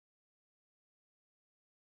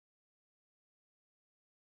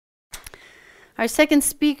Our second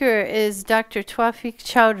speaker is Dr. Tawfique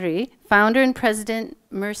Chowdhury, founder and president,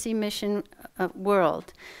 Mercy Mission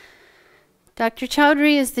World. Dr.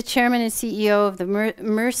 Chowdhury is the chairman and CEO of the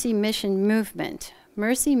Mercy Mission movement.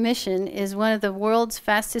 Mercy Mission is one of the world's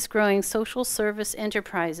fastest growing social service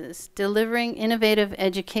enterprises, delivering innovative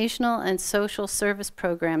educational and social service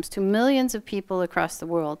programs to millions of people across the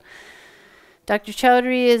world. Dr.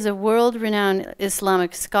 Chowdhury is a world-renowned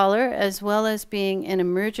Islamic scholar, as well as being an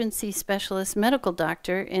emergency specialist medical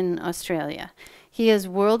doctor in Australia. He is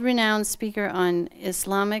world-renowned speaker on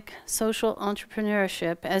Islamic social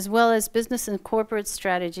entrepreneurship, as well as business and corporate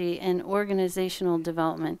strategy and organizational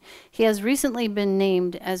development. He has recently been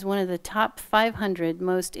named as one of the top 500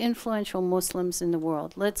 most influential Muslims in the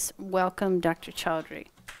world. Let's welcome Dr. Chowdhury.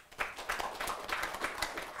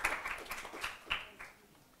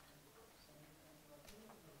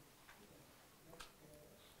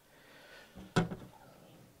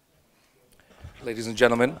 Ladies and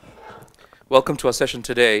gentlemen, welcome to our session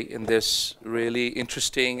today in this really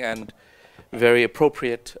interesting and very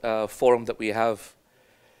appropriate forum that we have.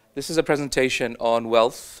 This is a presentation on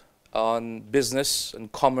wealth, on business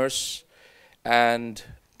and commerce, and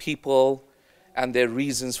people and their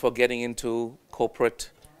reasons for getting into corporate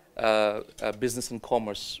business and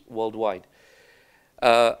commerce worldwide.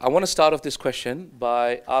 I want to start off this question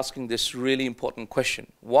by asking this really important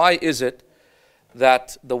question. Why is it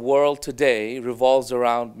that the world today revolves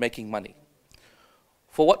around making money?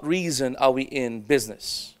 For what reason are we in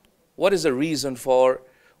business? What is the reason for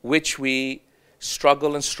which we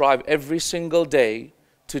struggle and strive every single day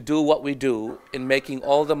to do what we do in making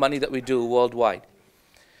all the money that we do worldwide?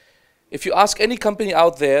 If you ask any company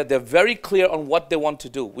out there, they're very clear on what they want to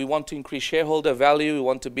do. We want to increase shareholder value. We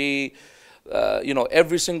want to be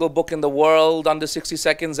every single book in the world under 60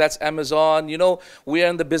 seconds, that's Amazon. We are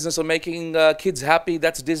in the business of making kids happy,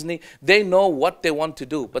 that's Disney. They know what they want to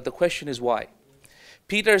do, but the question is why.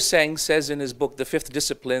 Peter Senge says in his book, The Fifth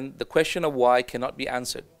Discipline, the question of why cannot be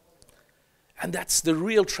answered. And that's the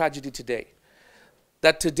real tragedy today.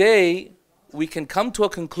 That today we can come to a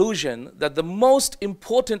conclusion that the most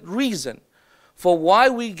important reason for why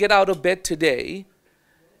we get out of bed today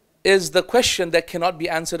is the question that cannot be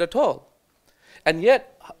answered at all. And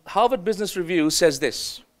yet, Harvard Business Review says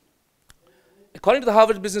this. According to the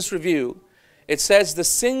Harvard Business Review, it says the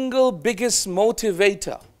single biggest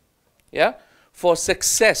motivator, for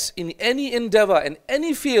success in any endeavor, in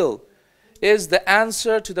any field, is the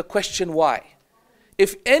answer to the question why.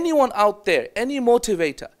 If anyone out there, any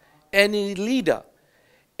motivator, any leader,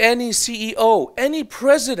 any CEO, any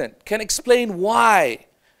president can explain why,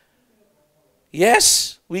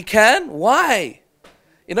 yes, we can. Why?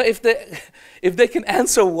 If they can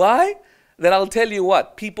answer why, then I'll tell you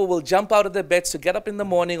what, people will jump out of their beds to get up in the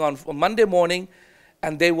morning on Monday morning,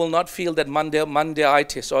 and they will not feel that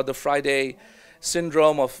Mondayitis or the Friday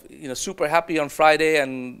syndrome of super happy on Friday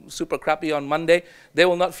and super crappy on Monday. They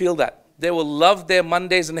will not feel that. They will love their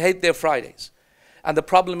Mondays and hate their Fridays. And the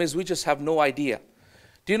problem is we just have no idea.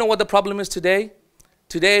 Do you know what the problem is today?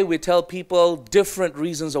 Today we tell people different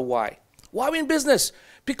reasons of why. Why are we in business?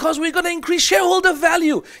 Because we're going to increase shareholder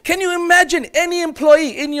value. Can you imagine any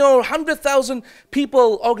employee in your 100,000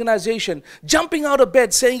 people organization jumping out of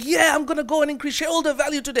bed saying, yeah, I'm going to go and increase shareholder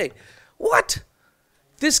value today? What?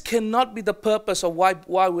 This cannot be the purpose of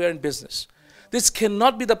why we're in business. This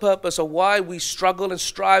cannot be the purpose of why we struggle and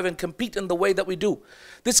strive and compete in the way that we do.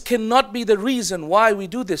 This cannot be the reason why we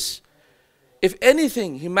do this. If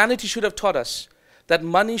anything, humanity should have taught us that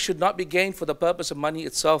money should not be gained for the purpose of money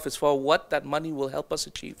itself. It's for what that money will help us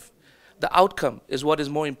achieve. The outcome is what is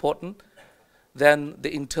more important than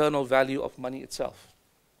the internal value of money itself.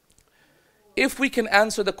 If we can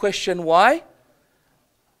answer the question why,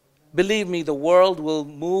 believe me, the world will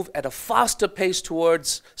move at a faster pace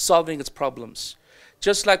towards solving its problems.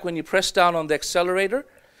 Just like when you press down on the accelerator,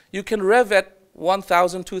 you can rev at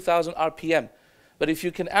 1,000, 2,000 RPM. But if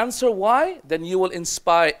you can answer why, then you will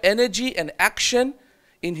inspire energy and action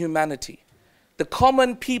in humanity. The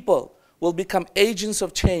common people will become agents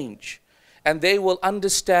of change, and they will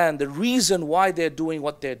understand the reason why they're doing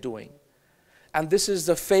what they're doing. And this is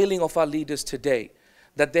the failing of our leaders today,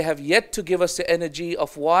 that they have yet to give us the energy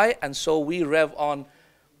of why, and so we rev on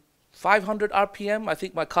 500 RPM. I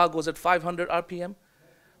think my car goes at 500 RPM,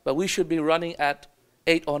 but we should be running at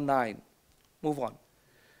 8 or 9. Move on.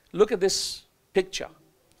 Look at this picture.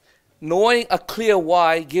 Knowing a clear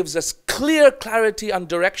why gives us clear clarity on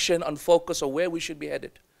direction, on focus of where we should be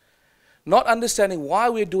headed. Not understanding why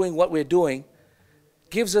we're doing what we're doing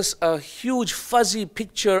gives us a huge fuzzy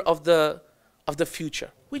picture of the future.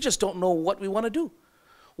 We just don't know what we want to do.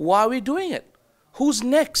 Why are we doing it? Who's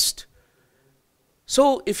next?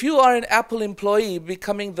 So if you are an Apple employee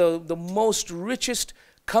becoming the most richest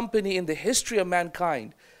company in the history of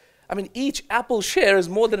mankind, I mean, each Apple share is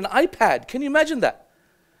more than an iPad. Can you imagine that?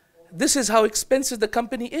 This is how expensive the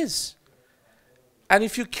company is. And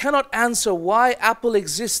if you cannot answer why Apple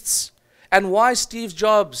exists and why Steve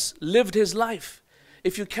Jobs lived his life,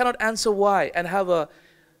 if you cannot answer why and have a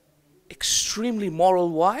extremely moral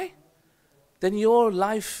why, then your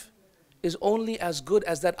life is only as good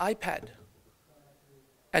as that iPad.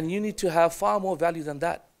 And you need to have far more value than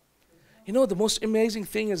that. You know, the most amazing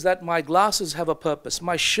thing is that my glasses have a purpose.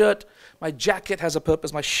 My shirt, my jacket has a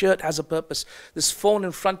purpose. My shirt has a purpose. This phone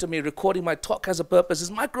in front of me recording my talk has a purpose. This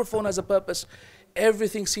microphone has a purpose.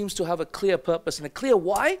 Everything seems to have a clear purpose and a clear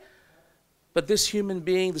why. But this human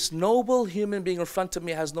being, this noble human being in front of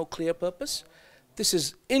me has no clear purpose. This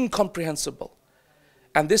is incomprehensible.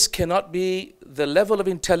 And this cannot be the level of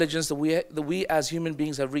intelligence that we as human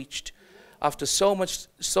beings have reached. After so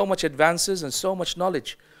much advances and so much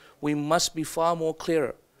knowledge, we must be far more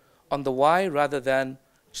clearer on the why rather than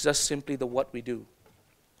just simply the what we do.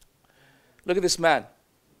 Look at this man.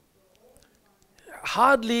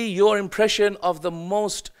 Hardly your impression of the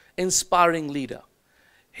most inspiring leader.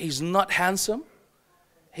 He's not handsome.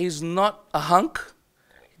 He's not a hunk.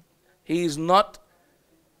 He's not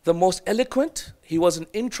the most eloquent. He was an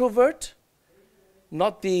introvert,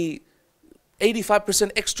 not the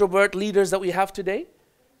 85% extrovert leaders that we have today.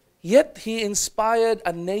 Yet he inspired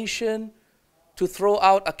a nation to throw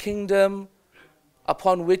out a kingdom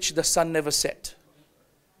upon which the sun never set.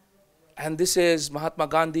 And this is Mahatma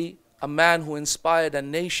Gandhi, a man who inspired a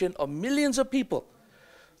nation of millions of people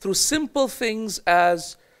through simple things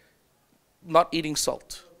as not eating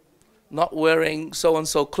salt, not wearing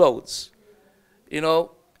so-and-so clothes,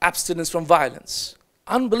 abstinence from violence.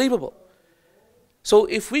 Unbelievable. So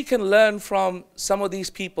if we can learn from some of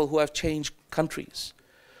these people who have changed countries,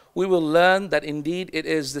 we will learn that indeed it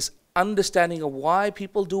is this understanding of why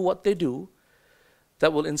people do what they do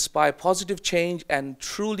that will inspire positive change and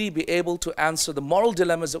truly be able to answer the moral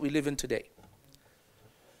dilemmas that we live in today.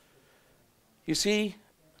 You see,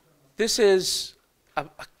 this is a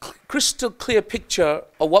crystal clear picture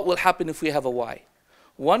of what will happen if we have a why.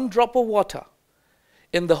 One drop of water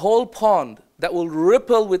in the whole pond that will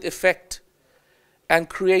ripple with effect and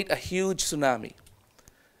create a huge tsunami.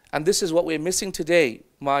 And this is what we're missing today,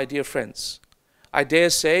 my dear friends. I dare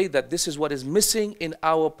say that this is what is missing in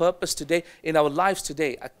our purpose today, in our lives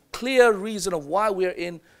today. A clear reason of why we're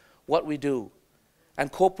in what we do.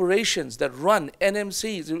 And corporations that run,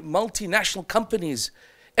 NMCs, multinational companies,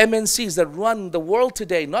 MNCs that run the world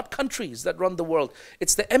today, not countries that run the world.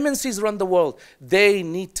 It's the MNCs that run the world. They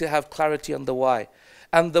need to have clarity on the why.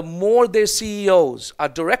 And the more their CEOs are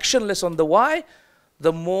directionless on the why,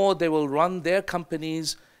 the more they will run their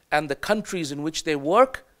companies and the countries in which they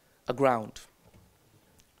work aground.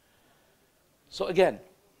 So again,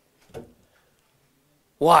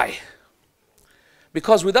 why?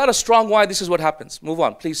 Because without a strong why, this is what happens. Move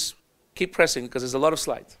on, please keep pressing because there's a lot of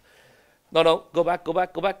slides. No, go back.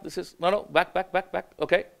 This is, back.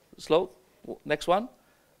 Okay, slow. Next one.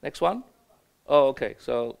 Oh, okay,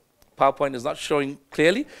 so PowerPoint is not showing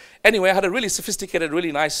clearly. Anyway, I had a really sophisticated,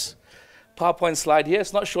 really nice PowerPoint slide here.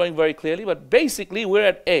 It's not showing very clearly, but basically we're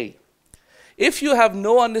at A. If you have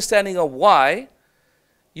no understanding of why,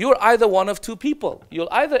 you're either one of two people. You'll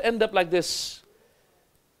either end up like this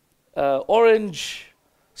orange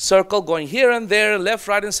circle going here and there, left,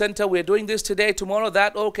 right, and center. We're doing this today, tomorrow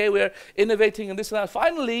that. Okay, we're innovating and this and that.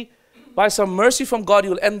 Finally, by some mercy from God,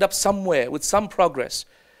 you'll end up somewhere with some progress.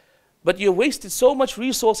 But you wasted so much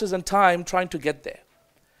resources and time trying to get there.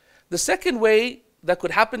 The second way that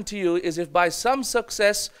could happen to you is if by some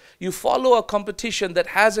success you follow a competition that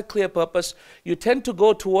has a clear purpose, you tend to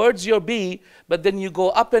go towards your B, but then you go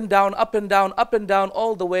up and down, up and down, up and down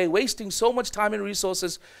all the way, wasting so much time and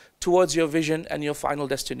resources towards your vision and your final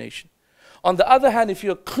destination. On the other hand, if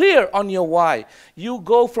you're clear on your why, you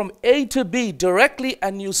go from A to B directly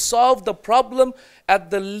and you solve the problem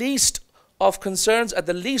at the least of concerns, at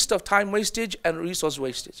the least of time wastage and resource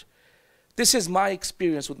wastage. This is my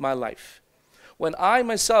experience with my life. When I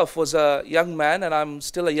myself was a young man, and I'm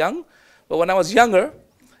still a young, but when I was younger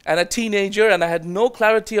and a teenager and I had no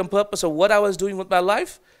clarity and purpose of what I was doing with my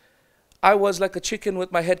life, I was like a chicken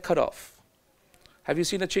with my head cut off. Have you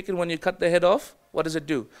seen a chicken when you cut the head off? What does it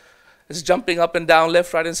do? It's jumping up and down,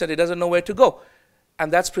 left, right, and center. It doesn't know where to go.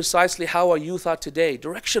 And that's precisely how our youth are today,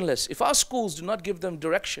 directionless. If our schools do not give them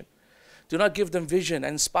direction, do not give them vision,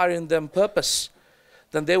 and inspiring them purpose,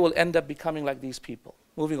 then they will end up becoming like these people.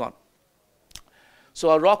 Moving on.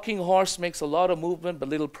 So a rocking horse makes a lot of movement but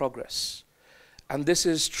little progress. And this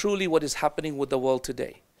is truly what is happening with the world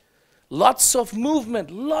today. Lots of movement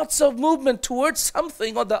towards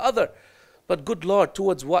something or the other. But good Lord,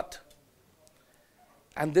 towards what?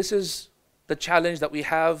 And this is the challenge that we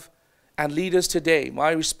have, and leaders today,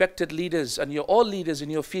 my respected leaders, and you're all leaders in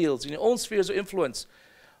your fields, in your own spheres of influence,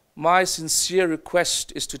 my sincere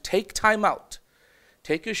request is to take time out.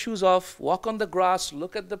 Take your shoes off, walk on the grass,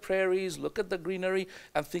 look at the prairies, look at the greenery,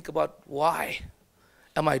 and think about, why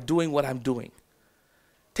am I doing what I'm doing?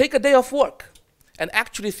 Take a day off work and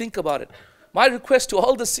actually think about it. My request to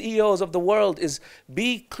all the CEOs of the world is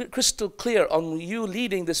be crystal clear on you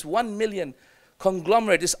leading this 1 million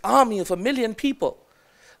conglomerate, this army of 1 million people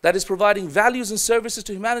that is providing values and services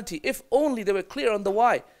to humanity. If only they were clear on the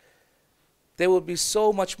why, they would be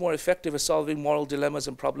so much more effective at solving moral dilemmas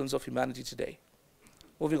and problems of humanity today.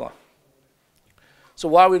 Moving on. So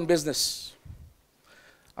why are we in business?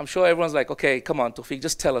 I'm sure everyone's like, okay, come on, Tawfique,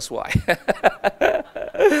 just tell us why.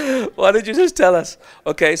 Why don't you just tell us?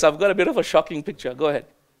 Okay, so I've got a bit of a shocking picture. Go ahead.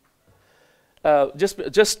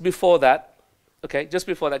 Just before that, okay, just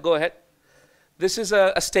before that, go ahead. This is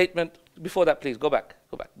a statement. Before that, please, go back.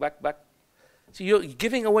 Go back. So you're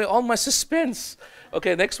giving away all my suspense.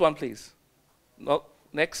 Okay, next one, please. No,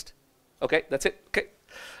 next. Okay, that's it. Okay,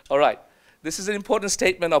 all right. This is an important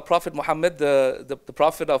statement of Prophet Muhammad, the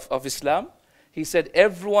Prophet of Islam. He said,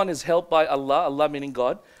 everyone is helped by Allah, Allah meaning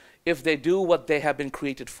God, if they do what they have been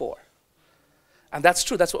created for. And that's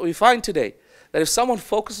true. That's what we find today. That if someone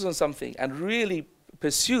focuses on something and really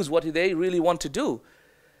pursues what they really want to do,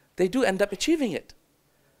 they do end up achieving it.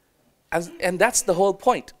 And that's the whole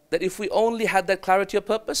point. That if we only had that clarity of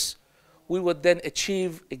purpose, we would then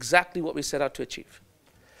achieve exactly what we set out to achieve.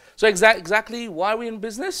 So exactly why are we in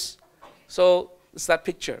business? So it's that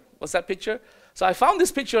picture. What's that picture? So I found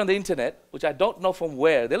this picture on the internet, which I don't know from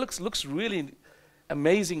where. It looks really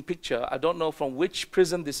amazing picture. I don't know from which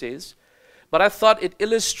prison this is, but I thought it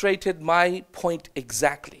illustrated my point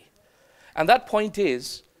exactly. And that point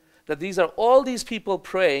is that these are all these people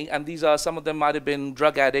praying, and these are, some of them might have been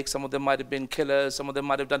drug addicts, some of them might have been killers, some of them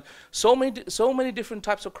might have done so many different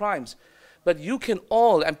types of crimes. But you can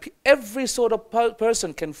all, and every sort of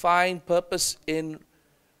person can find purpose in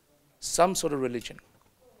some sort of religion.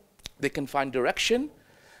 They can find direction,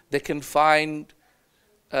 they can find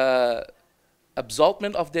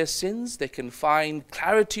absolvement of their sins, they can find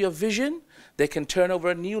clarity of vision, they can turn over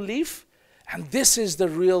a new leaf. And this is the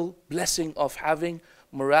real blessing of having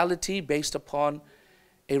morality based upon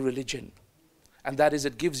a religion. And that is,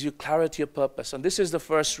 it gives you clarity of purpose. And this is the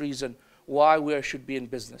first reason why we should be in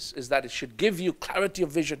business, is that it should give you clarity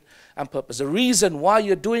of vision and purpose. The reason why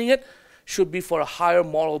you're doing it should be for a higher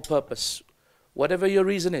moral purpose. Whatever your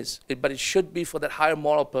reason is, but it should be for that higher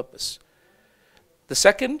moral purpose. The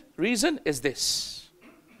second reason is this.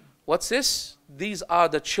 What's this? These are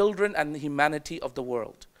the children and the humanity of the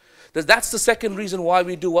world. That's the second reason why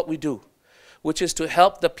we do what we do, which is to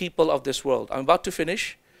help the people of this world. I'm about to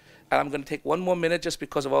finish, and I'm going to take one more minute just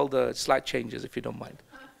because of all the slight changes, if you don't mind.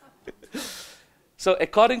 So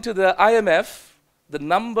according to the IMF, the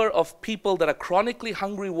number of people that are chronically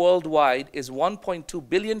hungry worldwide is 1.2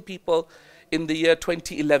 billion people in the year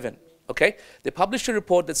 2011. Okay? They published a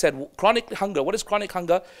report that said chronic hunger. What is chronic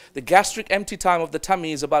hunger? The gastric empty time of the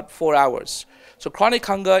tummy is about 4 hours. So chronic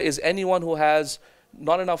hunger is anyone who has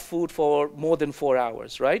not enough food for more than 4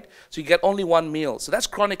 hours, right? So you get only one meal. So that's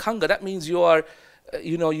chronic hunger. That means you are,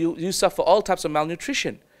 you suffer all types of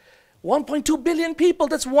malnutrition. 1.2 billion people,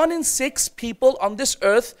 that's 1 in 6 people on this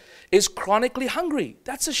earth is chronically hungry.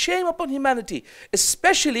 That's a shame upon humanity,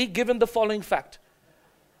 especially given the following fact.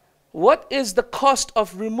 What is the cost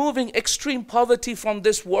of removing extreme poverty from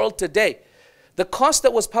this world today? The cost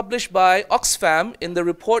that was published by Oxfam in the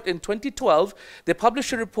report in 2012, they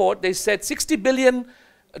published a report, they said $60 billion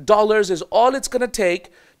is all it's going to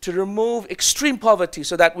take to remove extreme poverty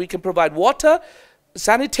so that we can provide water,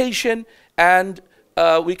 sanitation, and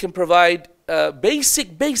we can provide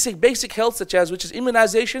basic health, which is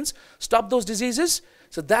immunizations, stop those diseases.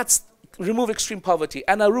 So that's remove extreme poverty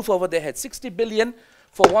and a roof over their head. 60 billion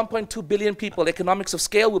for 1.2 billion people. Economics of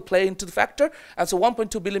scale will play into the factor, and so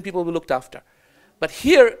 1.2 billion people will be looked after. But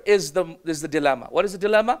here is the dilemma. What is the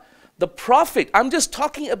dilemma? The profit, I'm just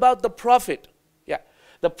talking about the profit. Yeah,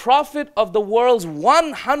 the profit of the world's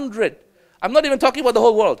 100, I'm not even talking about the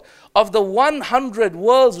whole world, of the 100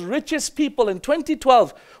 world's richest people in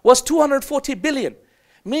 2012 was 240 billion.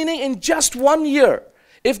 Meaning in just 1 year,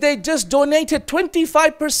 if they just donated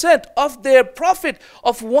 25% of their profit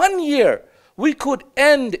of 1 year, we could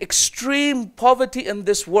end extreme poverty in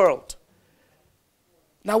this world.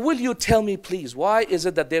 Now, will you tell me, please, why is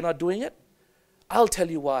it that they're not doing it? I'll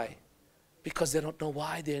tell you why. Because they don't know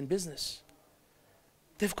why they're in business.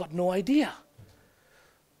 They've got no idea.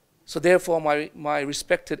 So therefore, my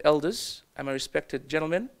respected elders and my respected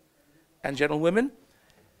gentlemen and gentlewomen,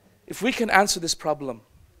 if we can answer this problem,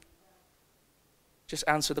 just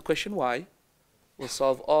answer the question why, we'll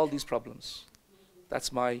solve all these problems.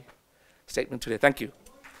 That's my statement today. Thank you.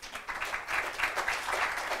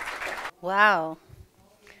 Wow.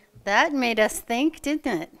 That made us think,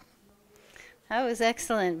 didn't it? That was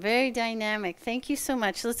excellent. Very dynamic. Thank you so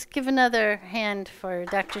much. Let's give another hand for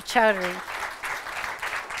Dr. Chowdhury.